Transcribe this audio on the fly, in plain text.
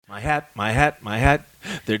My hat, my hat, my hat.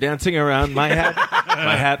 They're dancing around my hat.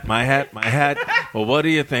 My hat, my hat, my hat. Well, what do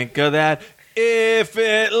you think of that? If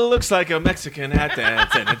it looks like a Mexican hat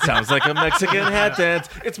dance and it sounds like a Mexican hat dance,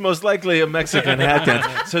 it's most likely a Mexican hat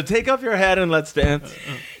dance. So take off your hat and let's dance.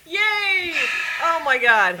 Yay! Oh my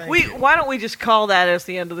God. Why don't we just call that as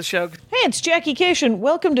the end of the show? Hey, it's Jackie Cation.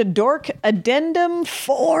 Welcome to Dork Addendum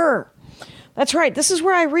 4. That's right. This is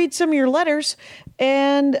where I read some of your letters.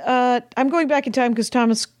 And I'm going back in time because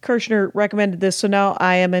Thomas Kirshner recommended this. So now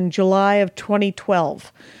I am in July of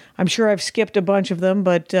 2012. I'm sure I've skipped a bunch of them,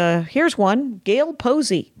 but here's one. Gail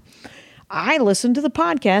Posey. I listened to the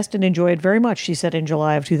podcast and enjoy it very much, she said in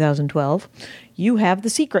July of 2012. You have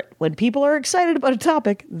the secret. When people are excited about a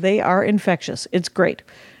topic, they are infectious. It's great.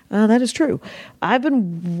 That is true. I've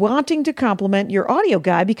been wanting to compliment your audio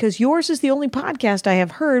guy because yours is the only podcast I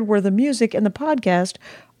have heard where the music and the podcast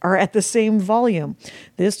are at the same volume.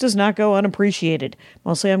 This does not go unappreciated.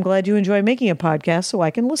 Mostly I'm glad you enjoy making a podcast so I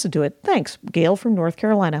can listen to it. Thanks, Gail from North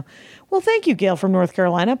Carolina. Well, thank you, Gail from North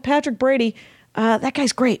Carolina. Patrick Brady, that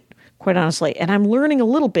guy's great, quite honestly. And I'm learning a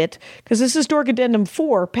little bit because this is Dork Addendum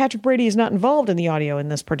 4. Patrick Brady is not involved in the audio in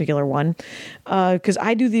this particular one because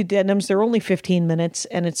I do the addendums. They're only 15 minutes.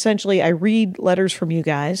 And essentially I read letters from you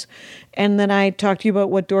guys. And then I talk to you about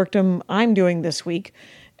what dorkdom I'm doing this week.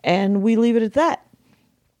 And we leave it at that.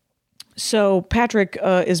 So Patrick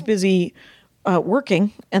is busy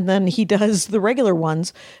working, and then he does the regular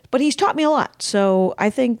ones. But he's taught me a lot, so I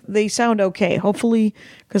think they sound okay. Hopefully,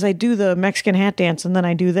 because I do the Mexican hat dance, and then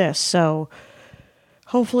I do this. So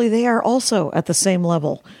hopefully they are also at the same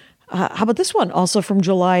level. How about this one? Also from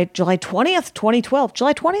July 20th, 2012.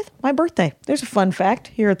 July 20th, my birthday. There's a fun fact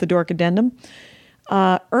here at the Dork Addendum.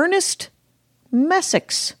 Ernest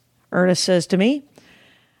Messix. Ernest says to me,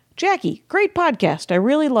 Jackie, great podcast. I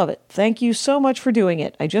really love it. Thank you so much for doing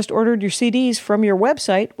it. I just ordered your CDs from your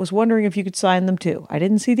website. Was wondering if you could sign them too. I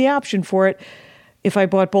didn't see the option for it if I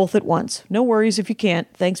bought both at once. No worries if you can't.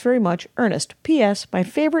 Thanks very much, Ernest. P.S. My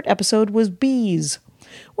favorite episode was bees.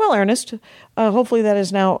 Well, Ernest, hopefully that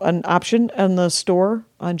is now an option on the store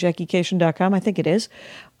on JackieCation.com. I think it is.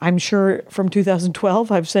 I'm sure from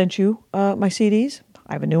 2012 I've sent you my CDs.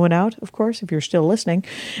 I have a new one out, of course, if you're still listening.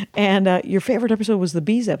 And your favorite episode was the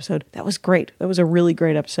bees episode. That was great. That was a really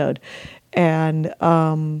great episode. And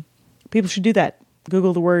people should do that.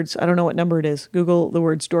 Google the words, I don't know what number it is. Google the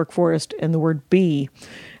words Dork Forest and the word bee,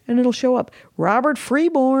 and it'll show up. Robert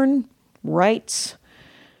Freeborn writes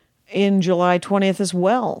in July 20th as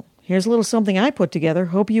well. Here's a little something I put together.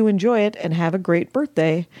 Hope you enjoy it and have a great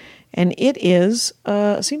birthday. And it is,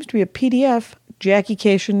 seems to be a PDF, Jackie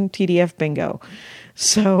Cation TDF bingo.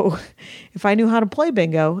 So if I knew how to play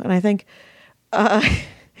bingo, and I think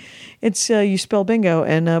it's you spell bingo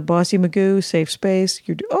and Bossy Magoo, safe space.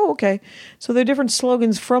 Okay. So there are different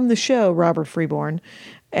slogans from the show, Robert Freeborn,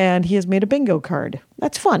 and he has made a bingo card.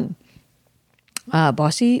 That's fun.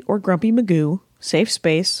 Bossy or Grumpy Magoo, safe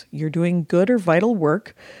space. You're doing good or vital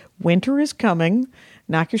work. Winter is coming.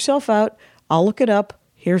 Knock yourself out. I'll look it up.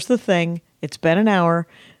 Here's the thing. It's been an hour.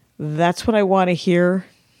 That's what I want to hear.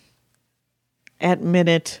 At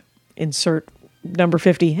minute, insert number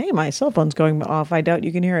 50. Hey, my cell phone's going off. I doubt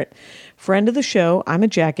you can hear it. Friend of the show, I'm a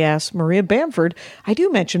jackass. Maria Bamford. I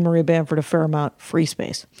do mention Maria Bamford a fair amount. Free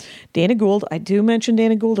space. Dana Gould. I do mention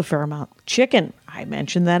Dana Gould a fair amount. Chicken. I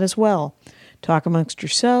mentioned that as well. Talk amongst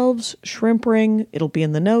yourselves. Shrimp ring. It'll be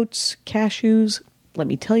in the notes. Cashews. Let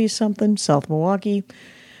me tell you something. South Milwaukee.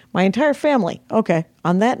 My entire family. Okay.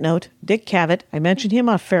 On that note, Dick Cavett. I mentioned him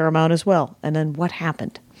a fair amount as well. And then what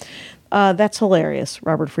happened? That's hilarious,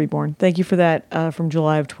 Robert Freeborn. Thank you for that from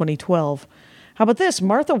July of 2012. How about this?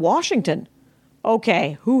 Martha Washington.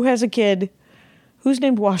 Okay, who has a kid who's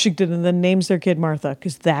named Washington and then names their kid Martha?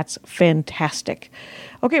 Because that's fantastic.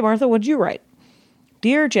 Okay, Martha, what'd you write?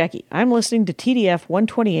 Dear Jackie, I'm listening to TDF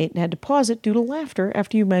 128 and had to pause it due to laughter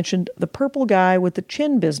after you mentioned the purple guy with the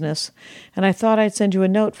chin business, and I thought I'd send you a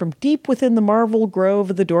note from deep within the Marvel Grove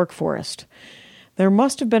of the Dork Forest. There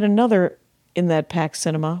must have been another in that packed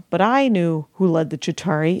cinema, but I knew who led the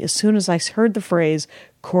Chitauri as soon as I heard the phrase,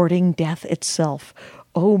 courting death itself.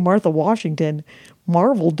 Oh, Martha Washington,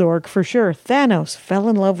 Marvel dork for sure. Thanos fell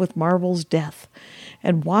in love with Marvel's death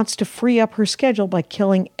and wants to free up her schedule by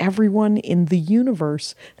killing everyone in the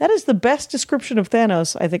universe. That is the best description of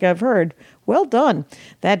Thanos I think I've heard. Well done.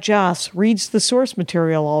 That Joss reads the source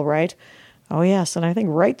material all right. Oh, yes, and I think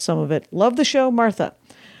writes some of it. Love the show, Martha.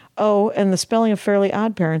 Oh, and the spelling of Fairly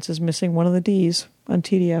Odd Parents is missing one of the D's on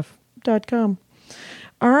TDF.com.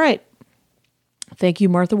 All right. Thank you,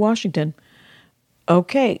 Martha Washington.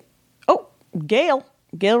 Okay. Oh, Gail.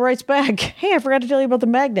 Gail writes back. Hey, I forgot to tell you about the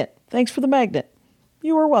magnet. Thanks for the magnet.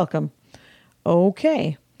 You are welcome.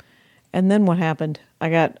 Okay. And then what happened? I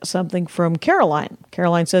got something from Caroline.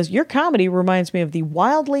 Caroline says, your comedy reminds me of the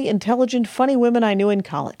wildly intelligent, funny women I knew in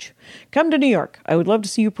college. Come to New York. I would love to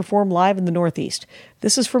see you perform live in the Northeast.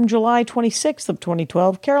 This is from July 26th of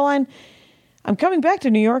 2012. Caroline, I'm coming back to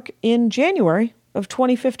New York in January of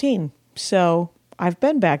 2015. So I've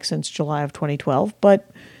been back since July of 2012. But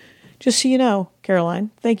just so you know, Caroline,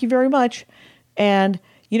 thank you very much. And,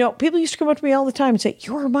 people used to come up to me all the time and say,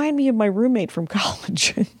 you remind me of my roommate from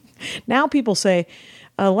college. Now people say,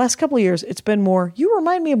 last couple of years, it's been more, you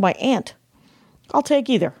remind me of my aunt. I'll take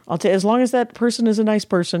either. As long as that person is a nice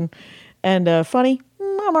person and funny,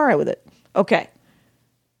 I'm all right with it. Okay.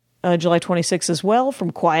 July 26th as well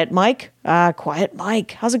from Quiet Mike. Quiet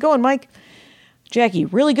Mike. How's it going, Mike? Jackie,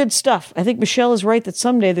 really good stuff. I think Michelle is right that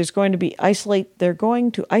someday they're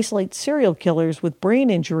going to isolate serial killers with brain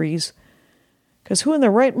injuries. Because who in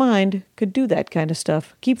their right mind could do that kind of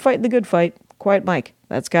stuff? Keep fighting the good fight. Quiet Mike.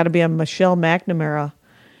 That's got to be a Michelle McNamara.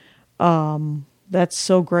 That's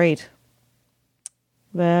so great.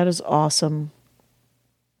 That is awesome.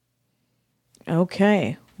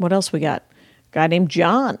 Okay. What else we got? Guy named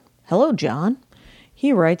John. Hello, John.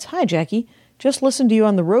 He writes, hi, Jackie. Just listened to you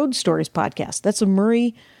on the Road Stories podcast. That's a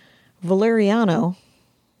Murray Valeriano.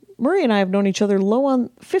 Murray and I have known each other low on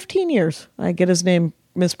 15 years. I get his name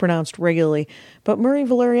mispronounced regularly. But Murray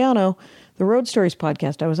Valeriano, the Road Stories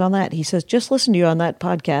podcast, I was on that. He says, just listen to you on that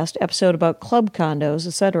podcast, episode about club condos,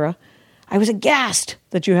 etc. I was aghast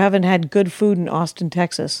that you haven't had good food in Austin,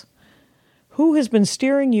 Texas. Who has been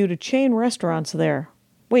steering you to chain restaurants there?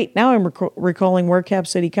 Wait, now I'm recalling where Cap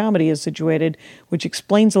City Comedy is situated, which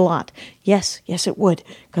explains a lot. Yes, it would,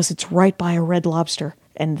 because it's right by a Red Lobster,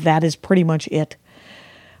 and that is pretty much it.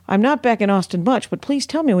 I'm not back in Austin much, but please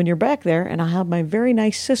tell me when you're back there, and I'll have my very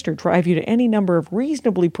nice sister drive you to any number of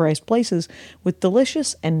reasonably priced places with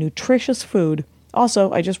delicious and nutritious food.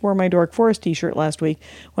 Also, I just wore my Dork Forest t-shirt last week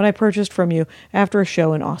when I purchased from you after a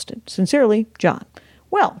show in Austin. Sincerely, John.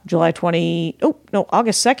 Well,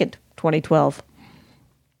 August 2nd, 2012.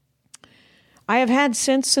 I have had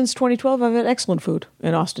since 2012, I've had excellent food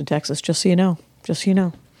in Austin, Texas, just so you know.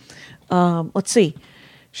 Let's see.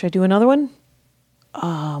 Should I do another one?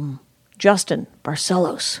 Justin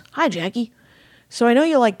Barcelos. Hi, Jackie. So I know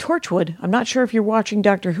you like Torchwood. I'm not sure if you're watching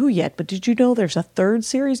Doctor Who yet, but did you know there's a third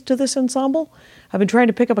series to this ensemble? I've been trying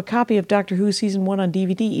to pick up a copy of Doctor Who Season 1 on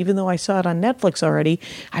DVD, even though I saw it on Netflix already.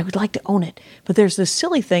 I would like to own it. But there's this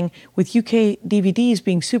silly thing with UK DVDs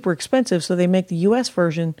being super expensive, so they make the US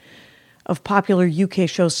version of popular UK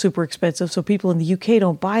shows super expensive, so people in the UK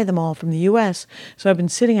don't buy them all from the US. So I've been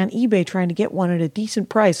sitting on eBay trying to get one at a decent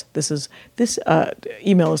price. This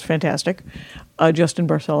email is fantastic, Justin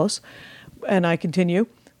Barcelos. And I continue.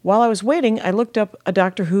 While I was waiting, I looked up a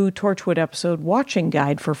Doctor Who Torchwood episode watching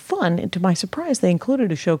guide for fun, and to my surprise, they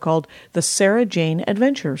included a show called The Sarah Jane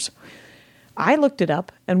Adventures. I looked it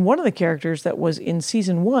up, and one of the characters that was in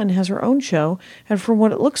Season 1 has her own show, and from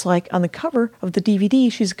what it looks like on the cover of the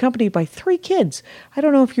DVD, she's accompanied by 3 kids. I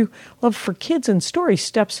don't know if your love for kids and stories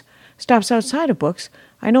stops outside of books.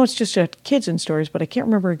 I know it's just kids and stories, but I can't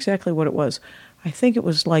remember exactly what it was. I think it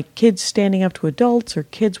was like kids standing up to adults or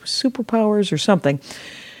kids with superpowers or something.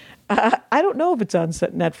 I don't know if it's on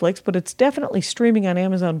Netflix, but it's definitely streaming on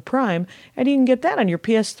Amazon Prime, and you can get that on your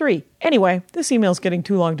PS3. Anyway, this email's getting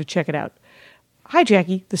too long to check it out. Hi,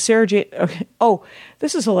 Jackie. The Sarah Jane... Okay. Oh,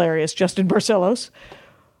 this is hilarious, Justin Barcelos.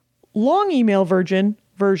 Long email version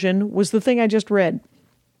was the thing I just read.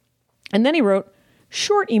 And then he wrote,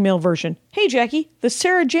 short email version. Hey, Jackie. The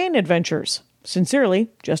Sarah Jane Adventures. Sincerely,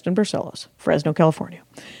 Justin Barcelos, Fresno, California.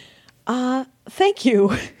 Thank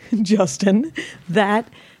you, Justin. That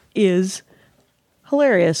is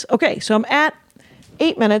hilarious. Okay, so I'm at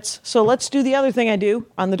 8 minutes, so let's do the other thing I do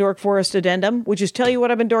on the Dork Forest Addendum, which is tell you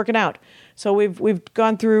what I've been dorking out. So we've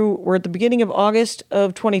gone through, we're at the beginning of August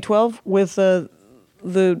of 2012 with the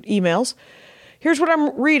emails. Here's what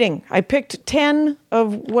I'm reading. I picked 10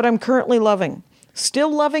 of what I'm currently loving.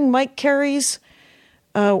 Still loving Mike Carey's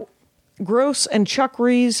Gross and Chuck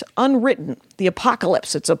Ree's Unwritten, The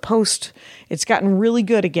Apocalypse. It's gotten really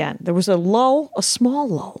good again. There was a small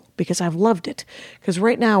lull, because I've loved it. Because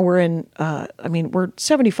right now we're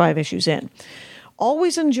 75 issues in.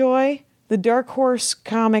 Always enjoy the Dark Horse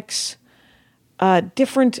comics,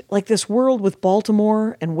 different, like this world with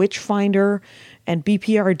Baltimore and Witchfinder and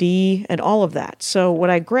BPRD and all of that. So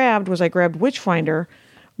what I grabbed Witchfinder,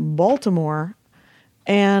 Baltimore,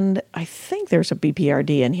 and I think there's a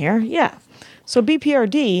BPRD in here. Yeah. So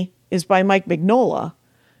BPRD is by Mike Mignola,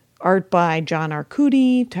 Art by John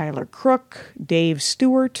Arcudi, Tyler Crook, Dave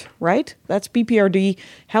Stewart, right? That's BPRD,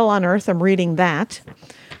 Hell on Earth. I'm reading that.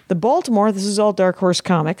 The Baltimore, this is all Dark Horse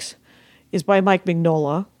Comics, is by Mike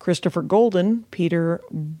Mignola, Christopher Golden, Peter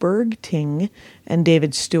Bergting, and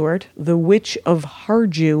David Stewart. The Witch of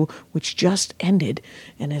Harju, which just ended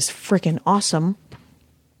and is freaking awesome.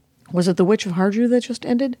 Was it The Witch of Harju that just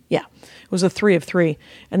ended? Yeah. It was a 3 of 3.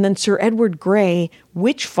 And then Sir Edward Grey,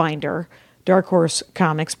 Witchfinder, Dark Horse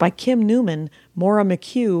Comics by Kim Newman, Maura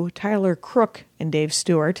McHugh, Tyler Crook, and Dave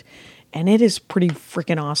Stewart. And it is pretty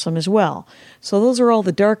freaking awesome as well. So those are all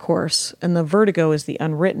the Dark Horse, and the Vertigo is the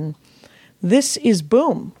unwritten. This is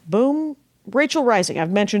Boom. Boom, Rachel Rising. I've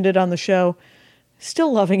mentioned it on the show.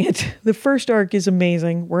 Still loving it. The first arc is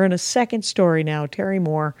amazing. We're in a second story now. Terry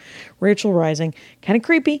Moore, Rachel Rising. Kind of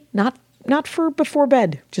creepy. Not for before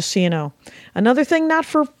bed, just so you know. Another thing not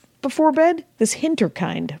for before bed, this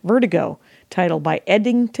Hinterkind, Vertigo, title by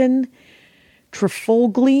Eddington,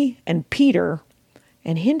 Trafogli, and Peter.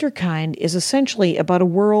 And Hinterkind is essentially about a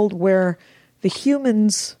world where the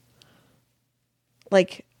humans,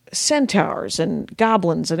 like centaurs and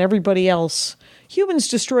goblins and everybody else, humans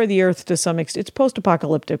destroy the earth to some extent. It's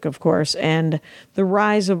post-apocalyptic, of course, and the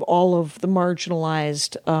rise of all of the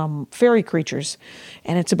marginalized fairy creatures.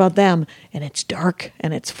 And it's about them, and it's dark,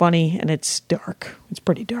 and it's funny, and it's dark. It's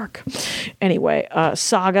pretty dark. Anyway,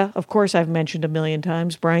 Saga, of course, I've mentioned a million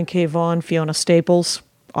times. Brian K. Vaughan, Fiona Staples,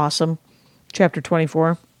 awesome. Chapter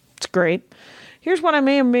 24, it's great. Here's what I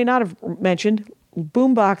may or may not have mentioned.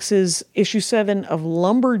 Boombox's issue 7 of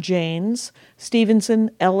Lumberjanes,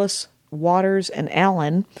 Stevenson, Ellis, Waters, and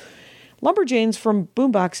Allen. Lumberjanes from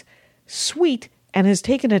Boombox, sweet, and has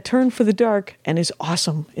taken a turn for the dark, and is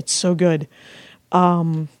awesome. It's so good.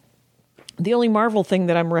 The only Marvel thing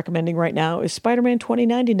that I'm recommending right now is Spider-Man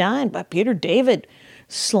 2099 by Peter David.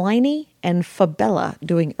 Sliney and Fabella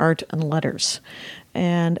doing art and letters.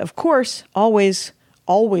 And, of course, always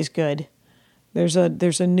good. There's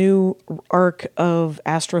a new arc of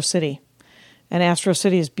Astro City. And Astro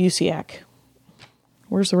City is Busiek.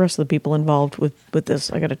 Where's the rest of the people involved with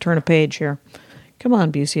this? I got to turn a page here. Come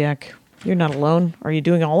on, Busiek. You're not alone. Are you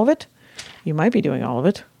doing all of it? You might be doing all of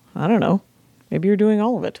it. I don't know. Maybe you're doing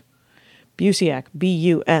all of it. Busiek,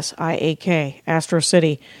 Busiak, Astro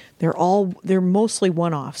City. They're mostly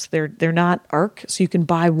one-offs. They're not arc, so you can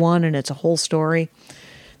buy one and it's a whole story.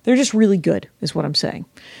 They're just really good, is what I'm saying.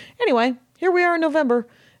 Anyway, here we are in November,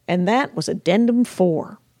 and that was Addendum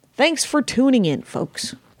 4. Thanks for tuning in,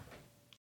 folks.